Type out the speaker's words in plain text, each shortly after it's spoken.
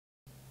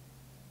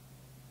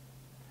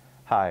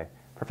Hi,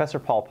 Professor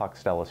Paul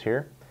Poxtelis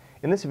here.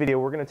 In this video,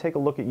 we're going to take a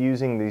look at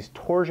using these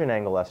torsion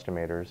angle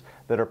estimators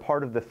that are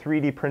part of the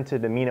 3D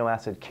printed amino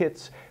acid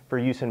kits for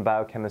use in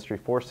Biochemistry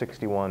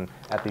 461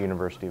 at the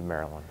University of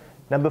Maryland.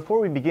 Now, before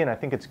we begin, I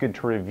think it's good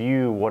to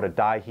review what a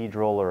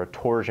dihedral or a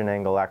torsion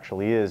angle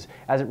actually is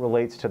as it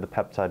relates to the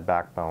peptide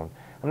backbone.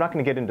 I'm not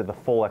going to get into the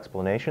full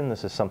explanation.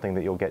 This is something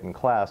that you'll get in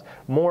class.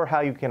 More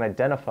how you can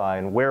identify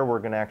and where we're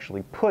going to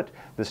actually put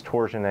this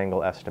torsion angle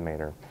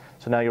estimator.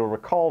 So now you'll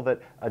recall that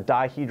a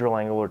dihedral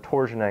angle or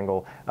torsion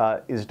angle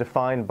is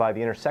defined by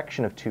the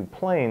intersection of two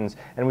planes,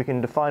 and we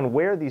can define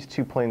where these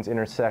two planes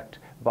intersect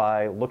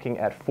by looking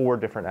at 4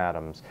 different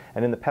atoms.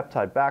 And in the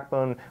peptide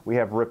backbone, we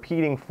have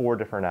repeating 4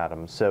 different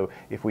atoms. So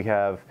if we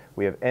have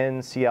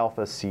N, C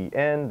alpha, C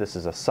N, this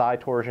is a psi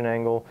torsion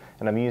angle,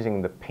 and I'm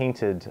using the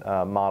painted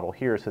model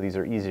here, so these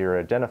are easier to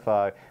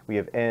identify. We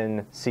have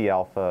N, C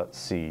alpha,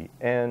 C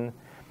N.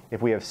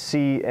 If we have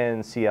C,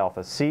 N, C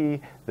alpha,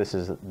 C, this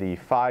is the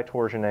phi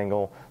torsion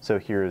angle. So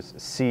here's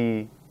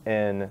C,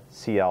 N,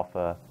 C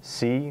alpha,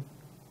 C.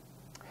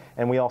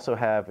 And we also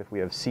have, if we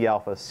have C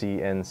alpha,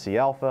 C, N, C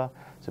alpha,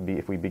 so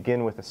if we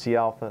begin with a C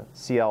alpha,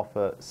 C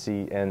alpha,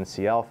 C, N,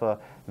 C alpha,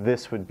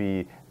 this would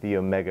be the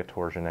omega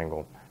torsion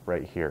angle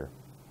right here.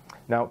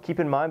 Now, keep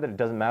in mind that it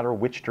doesn't matter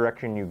which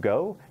direction you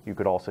go. You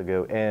could also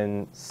go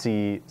N,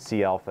 C,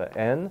 C alpha,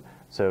 N.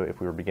 So if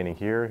we were beginning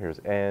here, here's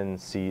N,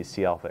 C,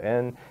 C alpha,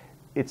 N.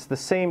 It's the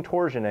same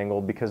torsion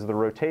angle because the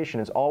rotation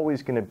is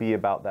always going to be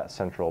about that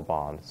central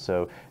bond.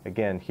 So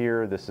again,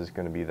 here, this is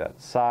going to be that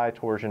psi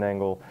torsion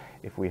angle.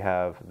 If we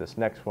have this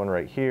next one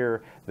right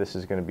here, this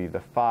is going to be the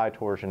phi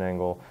torsion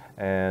angle.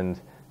 And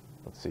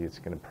let's see, it's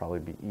going to probably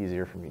be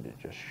easier for me to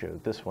just show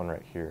this one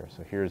right here.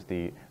 So here's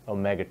the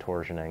omega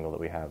torsion angle that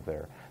we have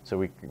there.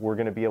 So we're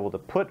going to be able to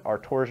put our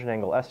torsion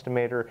angle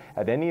estimator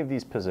at any of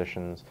these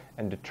positions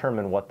and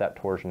determine what that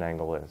torsion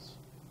angle is.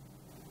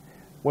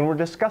 When we're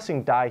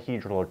discussing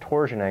dihedral or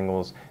torsion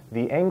angles,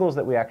 the angles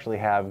that we actually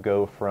have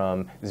go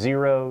from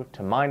 0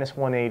 to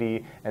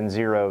 -180 and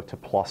 0 to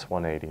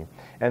 +180.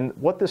 And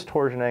what this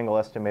torsion angle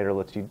estimator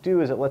lets you do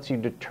is it lets you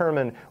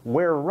determine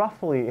where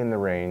roughly in the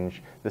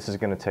range this is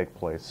going to take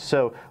place.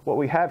 So what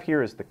we have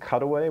here is the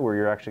cutaway where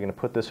you're actually going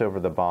to put this over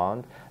the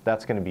bond.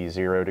 That's going to be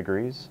 0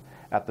 degrees.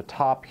 At the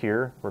top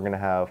here, we're going to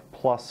have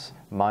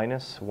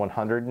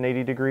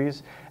 ±180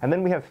 degrees. And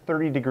then we have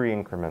 30-degree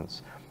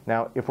increments.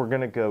 Now, if we're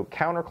going to go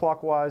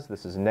counterclockwise,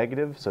 this is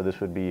negative, so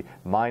this would be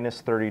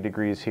 -30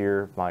 degrees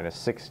here,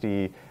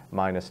 -60,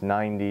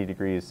 -90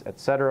 degrees,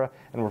 etc.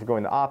 And if we're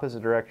going the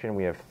opposite direction,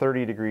 we have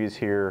 30 degrees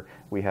here,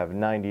 we have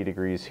 90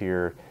 degrees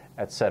here,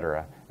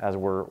 etc. as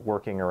we're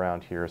working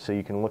around here. So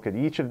you can look at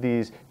each of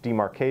these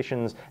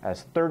demarcations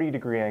as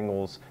 30-degree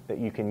angles that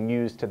you can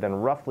use to then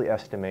roughly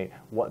estimate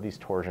what these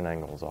torsion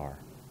angles are.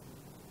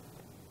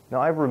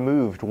 Now, I've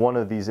removed one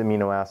of these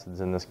amino acids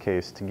in this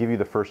case to give you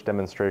the first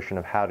demonstration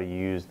of how to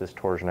use this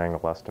torsion angle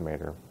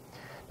estimator.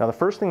 Now, the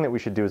first thing that we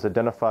should do is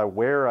identify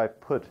where I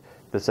put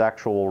this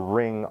actual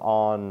ring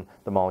on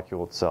the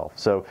molecule itself.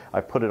 So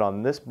I put it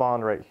on this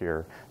bond right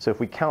here. So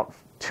if we count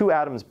 2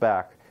 atoms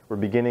back, we're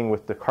beginning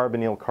with the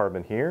carbonyl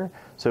carbon here.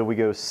 So we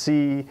go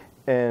C,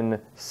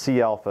 N,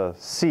 C alpha,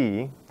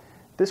 C.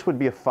 This would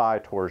be a phi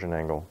torsion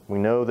angle. We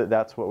know that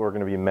that's what we're going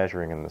to be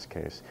measuring in this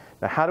case.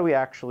 Now, how do we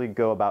actually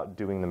go about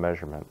doing the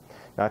measurement?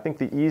 Now, I think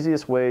the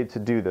easiest way to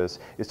do this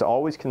is to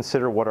always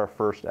consider what our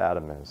first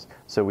atom is.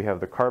 So we have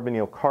the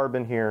carbonyl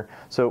carbon here.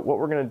 So what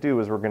we're going to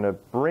do is we're going to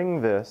bring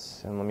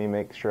this, and let me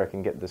make sure I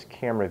can get this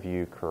camera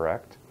view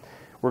correct.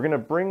 We're going to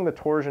bring the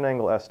torsion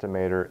angle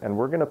estimator, and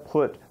we're going to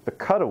put the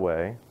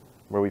cutaway,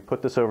 where we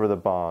put this over the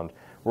bond,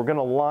 we're going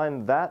to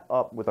line that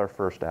up with our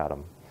first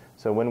atom.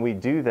 So when we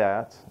do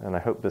that, and I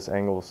hope this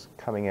angle's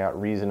coming out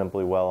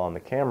reasonably well on the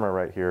camera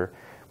right here,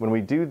 when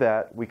we do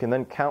that, we can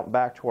then count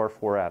back to our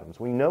 4 atoms.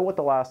 We know what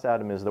the last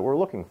atom is that we're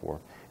looking for.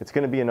 It's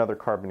going to be another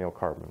carbonyl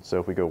carbon. So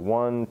if we go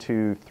 1,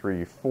 2,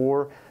 3,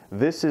 4,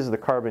 this is the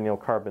carbonyl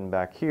carbon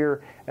back here.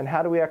 And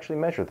how do we actually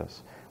measure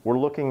this? We're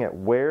looking at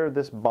where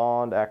this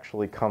bond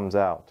actually comes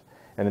out.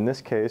 And in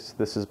this case,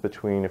 this is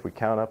between, if we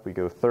count up, we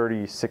go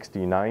 30,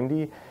 60,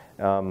 90.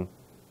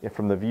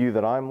 From the view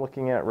that I'm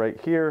looking at right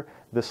here,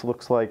 this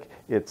looks like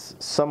it's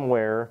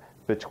somewhere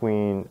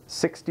between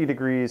 60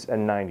 degrees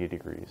and 90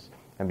 degrees.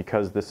 And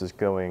because this is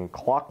going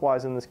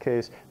clockwise in this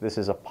case, this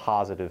is a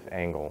positive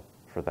angle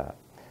for that.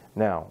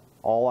 Now,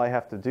 all I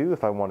have to do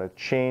if I want to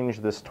change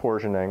this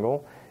torsion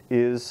angle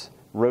is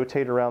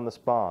rotate around this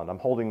bond. I'm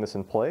holding this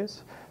in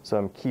place, so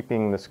I'm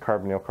keeping this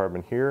carbonyl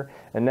carbon here.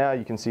 And now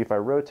you can see if I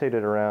rotate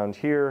it around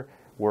here,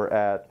 we're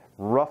at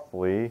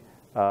roughly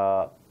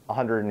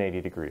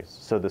 180 degrees.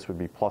 So this would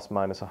be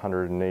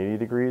 ±180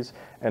 degrees.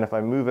 And if I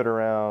move it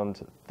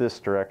around this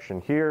direction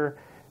here,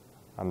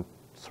 I'm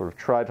sort of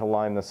try to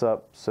line this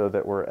up so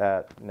that we're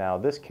at, now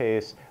this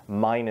case,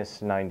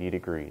 -90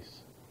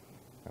 degrees.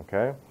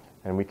 Okay?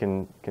 And we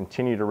can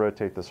continue to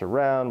rotate this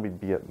around. We'd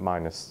be at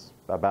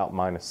about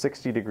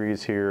 -60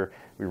 degrees here.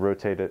 We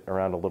rotate it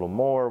around a little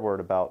more. We're at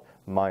about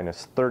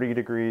 -30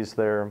 degrees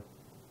there.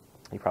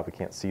 You probably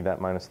can't see that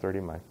 -30.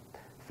 My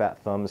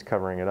fat thumb is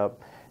covering it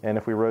up. And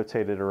if we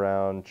rotate it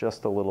around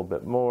just a little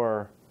bit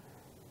more,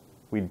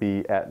 we'd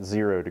be at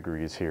 0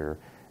 degrees here.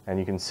 And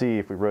you can see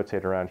if we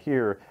rotate around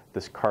here,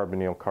 this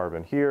carbonyl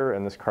carbon here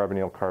and this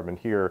carbonyl carbon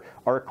here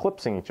are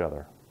eclipsing each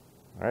other,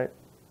 all right?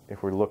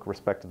 If we look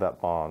respect to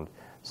that bond.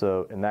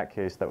 So in that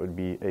case, that would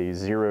be a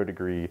 0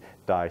 degree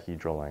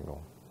dihedral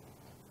angle.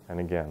 And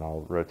again,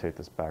 I'll rotate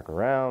this back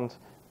around,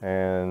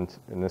 and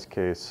in this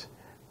case,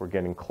 we're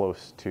getting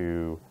close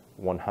to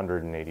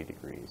 180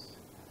 degrees.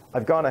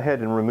 I've gone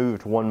ahead and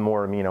removed one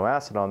more amino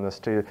acid on this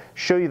to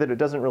show you that it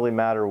doesn't really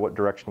matter what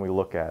direction we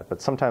look at,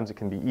 but sometimes it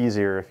can be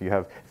easier if you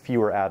have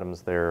fewer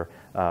atoms there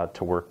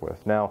to work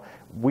with. Now,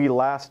 we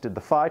last did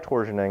the phi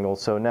torsion angle,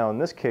 so now in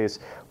this case,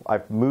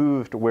 I've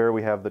moved where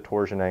we have the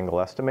torsion angle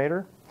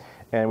estimator,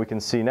 and we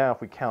can see now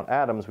if we count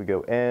atoms, we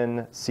go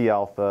N, C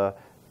alpha,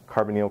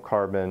 carbonyl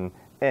carbon,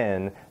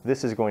 N.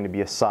 This is going to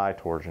be a psi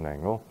torsion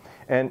angle.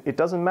 And it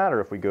doesn't matter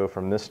if we go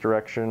from this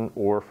direction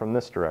or from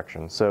this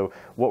direction. So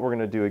what we're going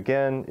to do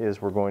again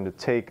is we're going to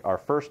take our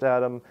first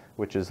atom,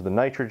 which is the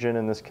nitrogen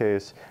in this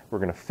case, we're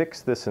going to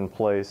fix this in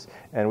place,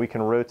 and we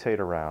can rotate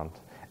around.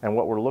 And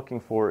what we're looking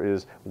for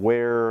is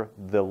where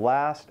the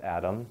last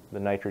atom, the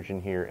nitrogen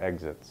here,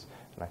 exits.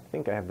 And I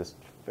think I have this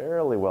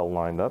fairly well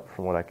lined up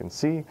from what I can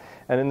see.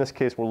 And in this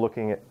case, we're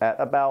looking at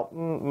about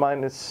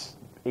minus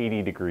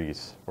 80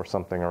 degrees or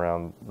something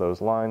around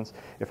those lines.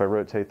 If I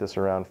rotate this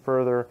around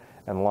further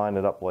and line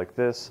it up like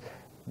this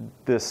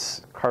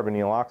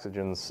carbonyl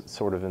oxygen's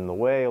sort of in the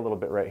way a little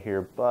bit right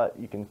here, but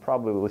you can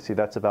probably see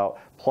that's about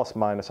plus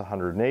minus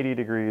 180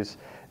 degrees.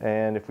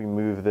 And if we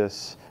move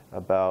this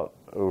about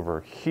over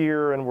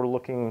here and we're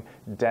looking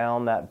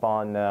down that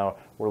bond now,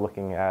 we're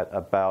looking at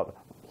about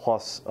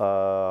plus,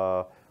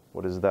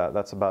 what is that?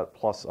 That's about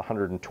plus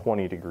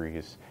 120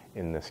 degrees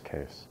in this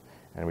case.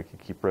 And we can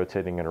keep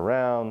rotating it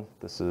around.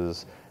 This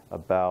is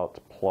about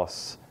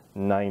plus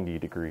 90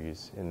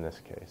 degrees in this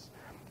case.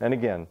 And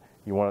again,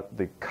 you want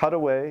the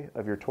cutaway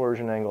of your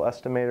torsion angle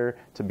estimator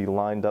to be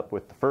lined up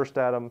with the first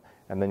atom,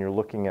 and then you're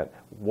looking at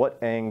what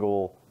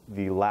angle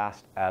the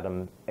last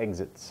atom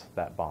exits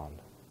that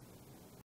bond.